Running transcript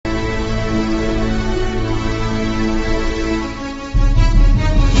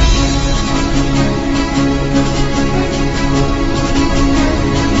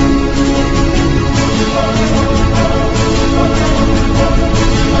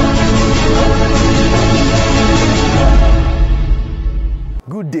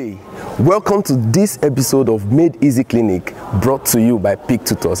Welcome to this episode of Made Easy Clinic, brought to you by Peak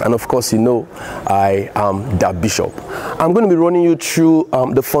Tutors. And of course, you know, I am the Bishop. I'm going to be running you through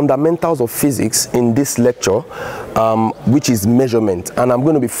the fundamentals of physics in this lecture, which is measurement. And I'm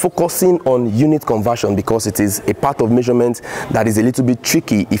going to be focusing on unit conversion because it is a part of measurement that is a little bit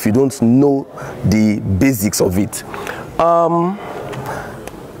tricky if you don't know the basics of it.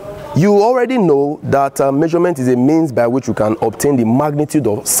 You already know that measurement is a means by which you can obtain the magnitude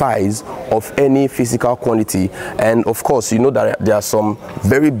or size of any physical quantity. And of course, you know that there are some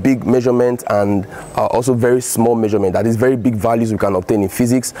very big measurements and also very small measurement. That is, very big values we can obtain in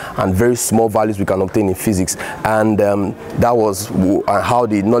physics and very small values we can obtain in physics. And that was how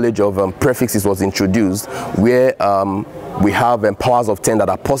the knowledge of prefixes was introduced, where we have powers of 10 that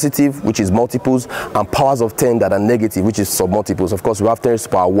are positive, which is multiples, and powers of 10 that are negative, which is submultiples. Of course, we have 10 raised to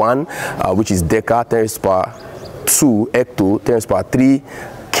the power 1, which is deca, 10 raised to the power 2, hecto, 10 raised to the power 3,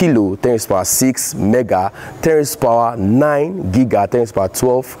 kilo, 10 raised to the power 6, mega, 10 raised to the power 9, giga, 10 raised to the power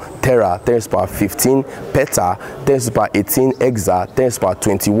 12, tera, 10 raised to the power 15, peta, 10 raised to the power 18, exa, 10 raised to the power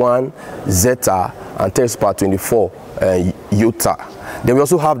 21, zeta, and 10 raised to the power 24, iota. Then we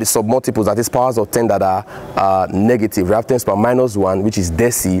also have the submultiples, that is powers of 10 that are negative. We have 10 to the power minus 1, which is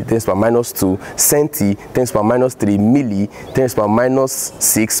deci, 10 to the power minus 2, centi, 10 to the power minus 3, milli, 10 to the power minus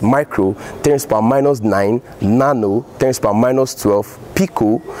 6, micro, 10 to the power minus 9, nano, 10 to the power minus 12,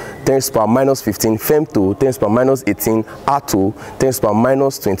 pico, 10 to the power minus 15, femto, 10 to the power minus 18, atto, 10 to the power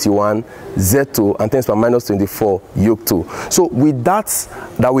minus 21, zeto, and 10 to the power minus 24, yocto. So with that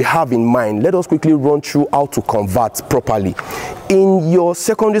we have in mind, let us quickly run through how to convert properly. In your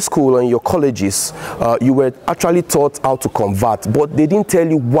secondary school or in your colleges, you were actually taught how to convert, but they didn't tell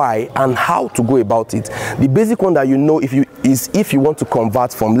you why and how to go about it. The basic one that you know is if you want to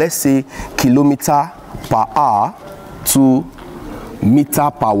convert from, let's say, kilometer per hour to meter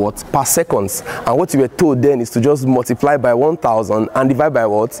per what? Per seconds. And what you were told then is to just multiply by 1000 and divide by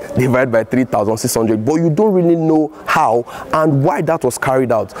what? Divide by 3600. But you don't really know how and why that was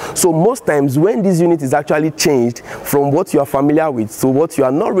carried out. So most times when this unit is actually changed from what you are familiar with to what you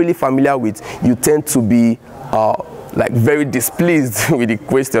are not really familiar with, you tend to be like very displeased with the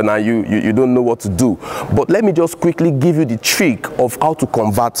question and you don't know what to do. But let me just quickly give you the trick of how to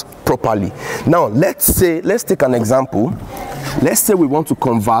convert properly. Now let's take an example. Let's say we want to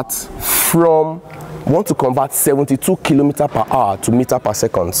convert 72 kilometer per hour to meter per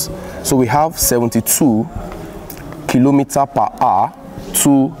second. So we have 72 kilometer per hour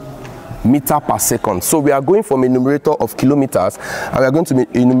to meter per second. So we are going from a numerator of kilometers and we are going to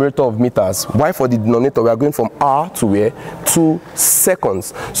a numerator of meters. Why for the denominator? We are going from hour to where? To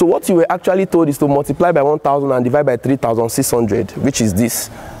seconds. So what you were actually told is to multiply by 1000 and divide by 3600, which is this.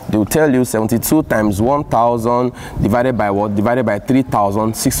 They will tell you 72 times 1000 divided by what? Divided by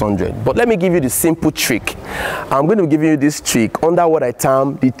 3600. But let me give you the simple trick. I'm going to give you this trick under what I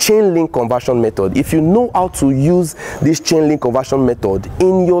term the chain link conversion method. If you know how to use this chain link conversion method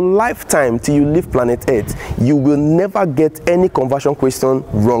in your lifetime till you leave planet Earth, you will never get any conversion question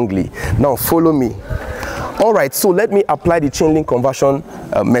wrongly. Now follow me. All right, so let me apply the chain link conversion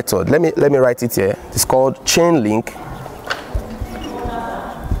method. Let me write it here. It's called chain link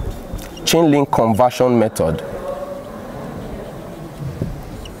conversion method.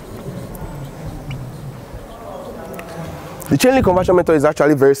 The chain link conversion method is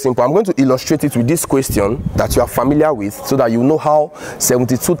actually very simple. I'm going to illustrate it with this question that you are familiar with so that you know how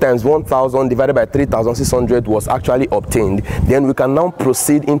 72 times 1000 divided by 3600 was actually obtained. Then we can now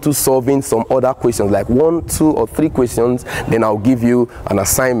proceed into solving some other questions like 1, 2, or 3 questions. Then I'll give you an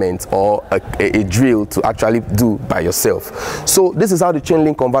assignment or a drill to actually do by yourself. So this is how the chain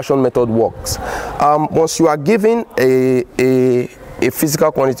link conversion method works. Once you are given a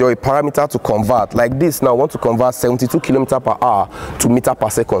physical quantity or a parameter to convert, like this, now I want to convert 72 kilometer per hour to meter per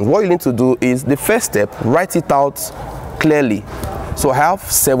second. What you need to do is, the first step, write it out clearly. So I have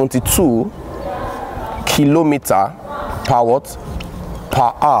 72 kilometer per what?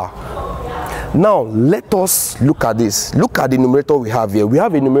 Per hour. Now let us look at this. Look at the numerator we have here. We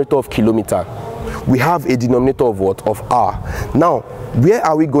have a numerator of kilometer. We have a denominator of what? Of hour. Now where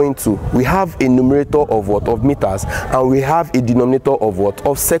are we going to? We have a numerator of what? Of meters, and we have a denominator of what?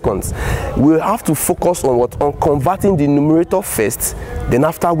 Of seconds. We'll have to focus on what? On converting the numerator first, then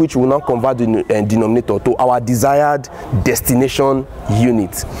after which we'll now convert the denominator to our desired destination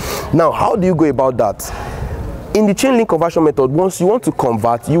unit. Now how do you go about that? In the chain link conversion method, once you want to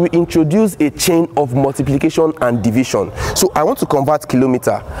convert, you will introduce a chain of multiplication and division. So I want to convert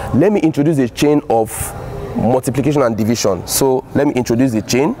kilometer. Let me introduce a chain of multiplication and division. So let me introduce the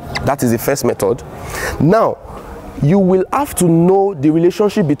chain. That is the first method. Now you will have to know the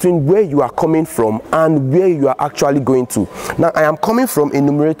relationship between where you are coming from and where you are actually going to. Now, I am coming from a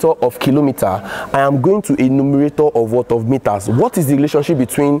numerator of kilometer. I am going to a numerator of what? Of meters. What is the relationship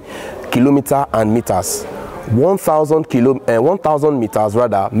between kilometer and meters? 1,000 meters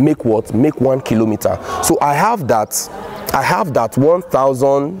rather make what? Make 1 kilometer. So I have that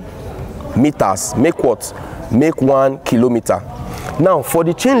 1,000 meters make what? Make 1 kilometer. Now, for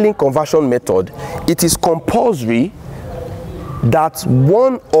the chain link conversion method, it is compulsory that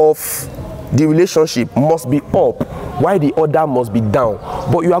one of the relationship must be up while the other must be down.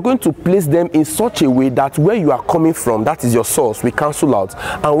 But you are going to place them in such a way that where you are coming from, that is your source, we cancel out,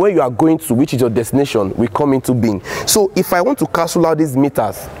 and where you are going to, which is your destination, we come into being. So if I want to cancel out these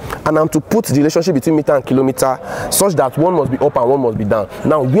meters and I'm to put the relationship between meter and kilometer such that one must be up and one must be down,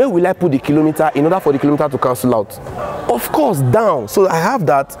 now where will I put the kilometer in order for the kilometer to cancel out? Of course, down. So I have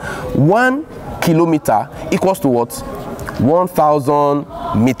that 1 kilometer equals to what? 1,000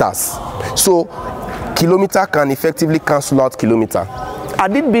 meters. So kilometer can effectively cancel out kilometer.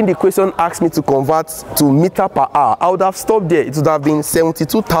 Had it been the question asked me to convert to meter per hour, I would have stopped there. It would have been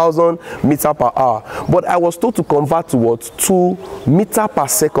 72,000 meter per hour. But I was told to convert to what? To meter per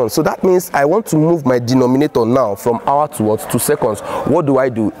second. So that means I want to move my denominator now from hour to what? To seconds. What do?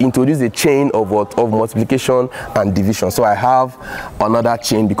 Introduce a chain of what? Of multiplication and division. So I have another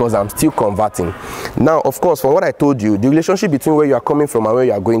chain because I'm still converting. Now, of course, from what I told you, the relationship between where you are coming from and where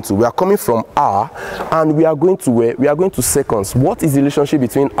you are going to, we are coming from hour and we are going to where? We are going to seconds. What is the relationship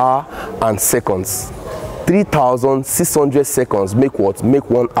between hour and seconds? 3,600 seconds make what? Make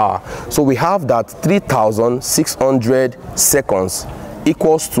 1 hour. So we have that 3,600 seconds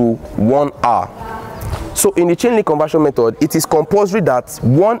equals to 1 hour. So in the chain link conversion method, it is compulsory that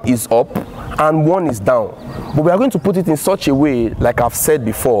one is up and one is down. But we are going to put it in such a way, like I've said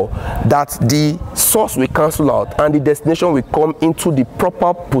before, that the source will cancel out and the destination will come into the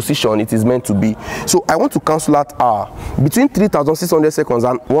proper position it is meant to be. So I want to cancel out hour. Between 3,600 seconds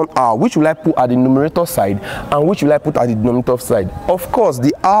and 1 hour, which will I put at the numerator side and which will I put at the denominator side? Of course,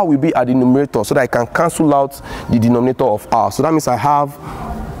 the hour will be at the numerator so that I can cancel out the denominator of hour. So that means I have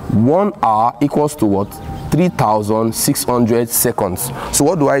 1 hour equals to what? 3,600 seconds. So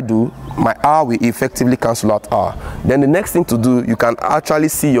what do? My hour will effectively cancel out hour. Then the next thing to do, you can actually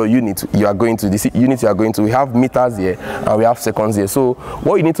see your unit you are going to. This unit you are going to, we have meters here and we have seconds here. So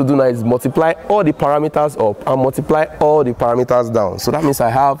what you need to do now is multiply all the parameters up and multiply all the parameters down. So that means I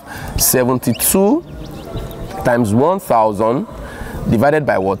have 72 times 1,000 divided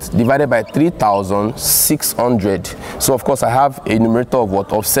by what? Divided by 3,600. So of course I have a numerator of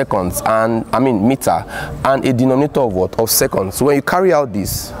what? Of seconds, and meter, and a denominator of what? Of seconds. So when you carry out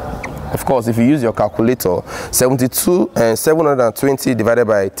this, of course, if you use your calculator, 720 divided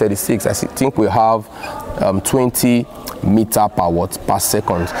by 36, I think we have 20 meter per what? Per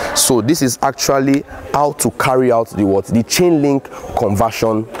second. So this is actually how to carry out the what? The chain link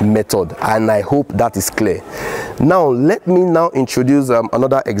conversion method, and I hope that is clear. Now let me now introduce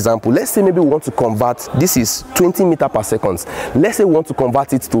another example. Let's say maybe we want to convert, this is 20 meter per second. Let's say we want to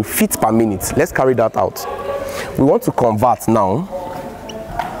convert it to feet per minute. Let's carry that out. We want to convert now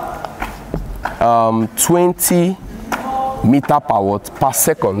 20 meter per what? Per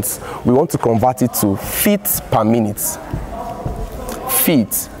second. We want to convert it to feet per minute.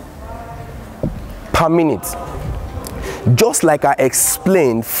 Feet per minute. Just like I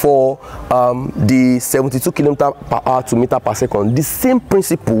explained for the 72 kilometer per hour to meter per second, the same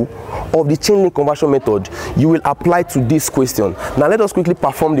principle of the chain link conversion method you will apply to this question. Now let us quickly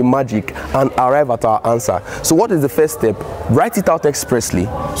perform the magic and arrive at our answer. So what is the first step? Write it out expressly.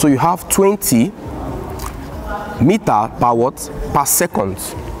 So you have 20 meter per what? Per second.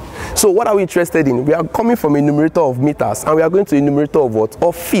 So what are we interested in? We are coming from a numerator of meters and we are going to a numerator of what?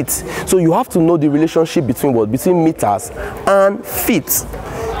 Of feet. So you have to know the relationship between what? Between meters and feet.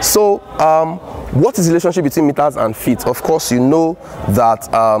 So what is the relationship between meters and feet? Of course, you know that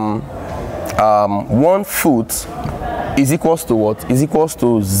 1 foot is equals to what? Is equals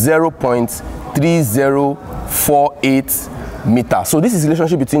to 0.3048 meters. So this is the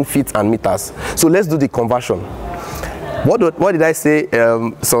relationship between feet and meters. So let's do the conversion. What did I say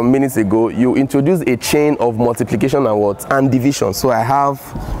some minutes ago? You introduce a chain of multiplication and what? And division. So I have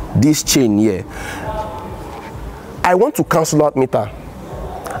this chain here. I want to cancel out meter.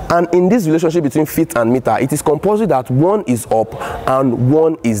 And in this relationship between feet and meter, it is compulsory that one is up and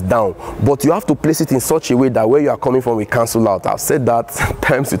one is down. But you have to place it in such a way that where you are coming from, we cancel out. I've said that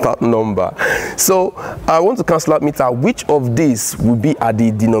times without number. So I want to cancel out meter. Which of these will be at the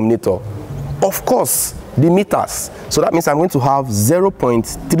denominator? Of course, the meters. So that means I'm going to have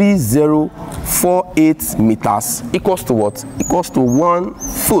 0.3048 meters equals to what? Equals to 1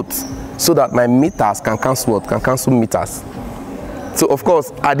 foot. So that my meters can cancel what? Can cancel meters. So of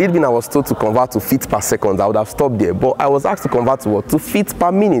course, I was told to convert to feet per second, I would have stopped there. But I was asked to convert to what? To feet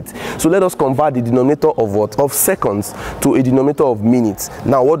per minute. So let us convert the denominator of what? Of seconds to a denominator of minutes.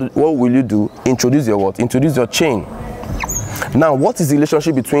 Now what will you do? Introduce your what? Introduce your chain. Now, what is the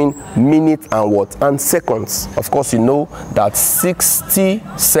relationship between minutes and what? And seconds. Of course, you know that 60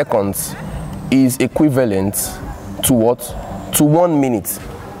 seconds is equivalent to what? To 1 minute.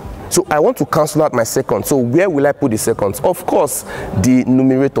 So I want to cancel out my seconds. So where will I put the seconds? Of course, the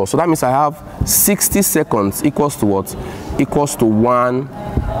numerator. So that means I have 60 seconds equals to what? Equals to 1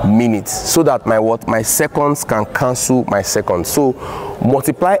 minute. So that my what? My seconds can cancel my seconds. So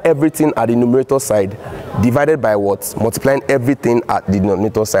multiply everything at the numerator side divided by what? Multiplying everything at the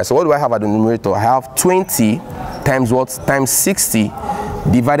denominator side. So what do I have at the numerator? I have 20 times what? Times 60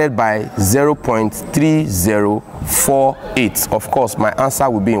 divided by 0.3048. Of course, my answer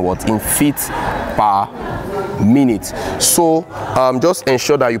will be in what? In feet per minute. So just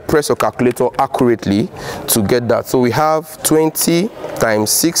ensure that you press your calculator accurately to get that. So we have 20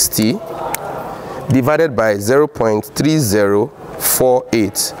 times 60 divided by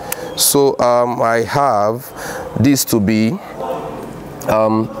 0.3048. So I have this to be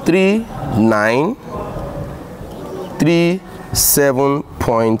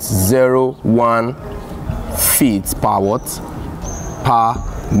 3,937.01 feet per what? Per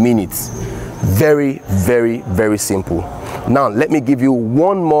minute. Very, very, very simple. Now let me give you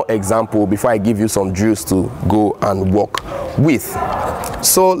one more example before I give you some drills to go and work with.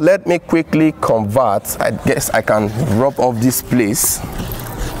 So let me quickly convert. I guess I can rub off this place.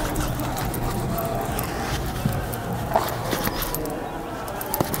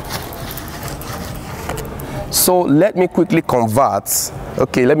 So let me quickly convert.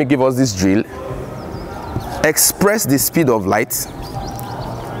 Okay, let me give us this drill. Express the speed of light.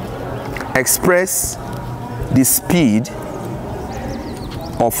 Express the speed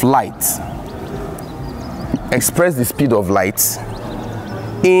of light. Express the speed of light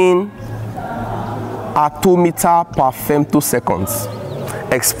in attometer per femtoseconds.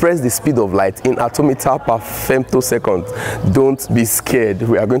 Express the speed of light in attometer per femtosecond. Don't be scared.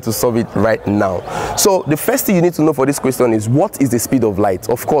 We are going to solve it right now. So the first thing you need to know for this question is, what is the speed of light?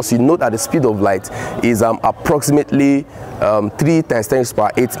 Of course, you know that the speed of light is approximately 3 times 10 raised to the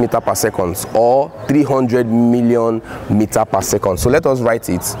power 8 meter per second, or 300 million meter per second. So let us write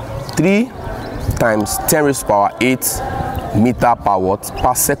it. 3 times 10 raised to the power 8 meter per what?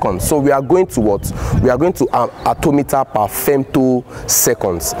 Per second. So we are going to what? We are going to attometer per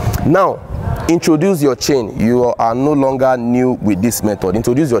femtoseconds. Now introduce your chain. You are no longer new with this method.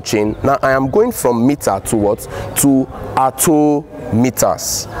 Introduce your chain. Now I am going from meter to what? To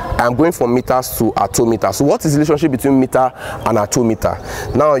attometers. I am going from meters to attometers. So what is the relationship between meter and attometer?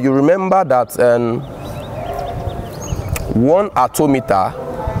 Now you remember that 1 attometer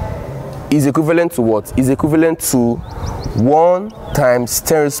is equivalent to what? Is equivalent to 1 times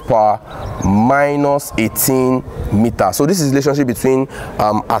 10 raised to the power minus 18 meters. So this is the relationship between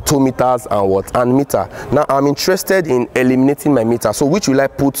attometers and what? And meter. Now I'm interested in eliminating my meter. So which will I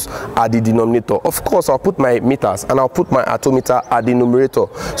put at the denominator? Of course, I'll put my meters and I'll put my attometer at the numerator.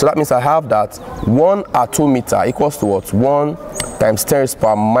 So that means I have that 1 attometer equals to what? 1 times 10 raised to the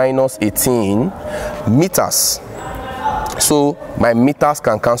power minus 18 meters. So my meters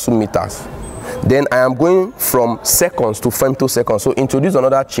can cancel meters. Then I am going from seconds to femtoseconds. So introduce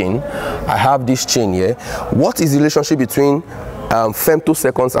another chain. I have this chain here. What is the relationship between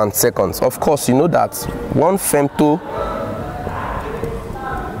femtoseconds and seconds? Of course, you know that 1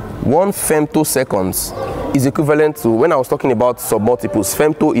 femtoseconds is equivalent to, when I was talking about submultiples,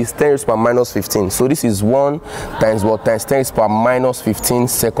 femto is 10 raised to the power minus 15. So this is 1 times what? Times 10 raised to the power minus 15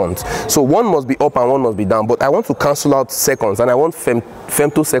 seconds. So one must be up and one must be down, but I want to cancel out seconds and I want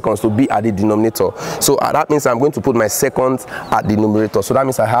femtoseconds to be at the denominator. So that means I'm going to put my seconds at the numerator. So that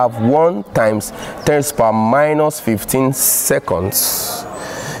means I have 1 times 10 raised to the power minus 15 seconds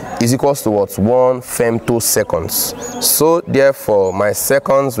is equals to what? 1 femtoseconds. So therefore my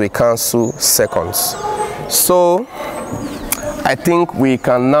seconds will cancel seconds. So I think we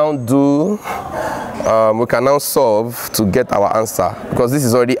can now do we can now solve to get our answer, because this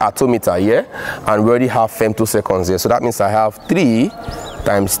is already attometer here and we already have femtoseconds here. So that means I have 3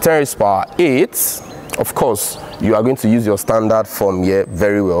 times 10 raised to the power 8. Of course, you are going to use your standard form here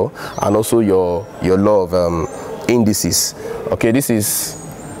very well, and also your law of indices. Okay, this is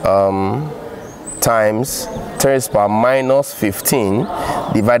times 10 raised to the power minus 15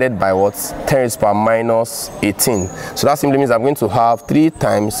 divided by what? 10 raised to the power minus 18. So that simply means I'm going to have 3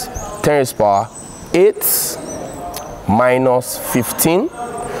 times 10 raised to the power 8 minus 15.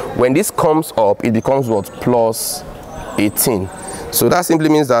 When this comes up, it becomes what? Plus 18. So that simply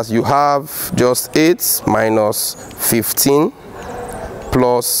means that you have just 8 minus 15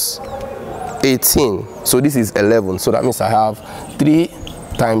 plus 18. So this is 11. So that means I have 3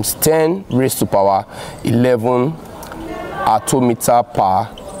 times 10 raised to power 11 attometer per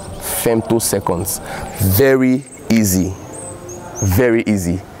femtoseconds. Very easy. Very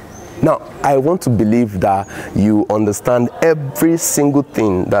easy. Now, I want to believe that you understand every single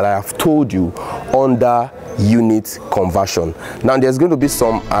thing that I have told you under unit conversion. Now, there's going to be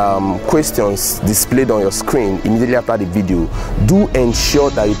some questions displayed on your screen immediately after the video. Do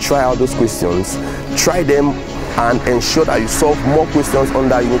ensure that you try out those questions, try them, and ensure that you solve more questions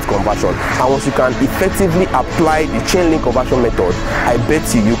under unit conversion. And once you can effectively apply the chain link conversion method, I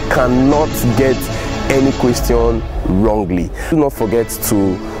bet you cannot get any question wrongly. Do not forget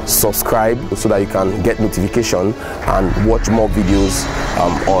to subscribe so that you can get notification and watch more videos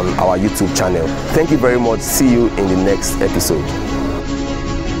on our YouTube channel. Thank you very much. See you in the next episode.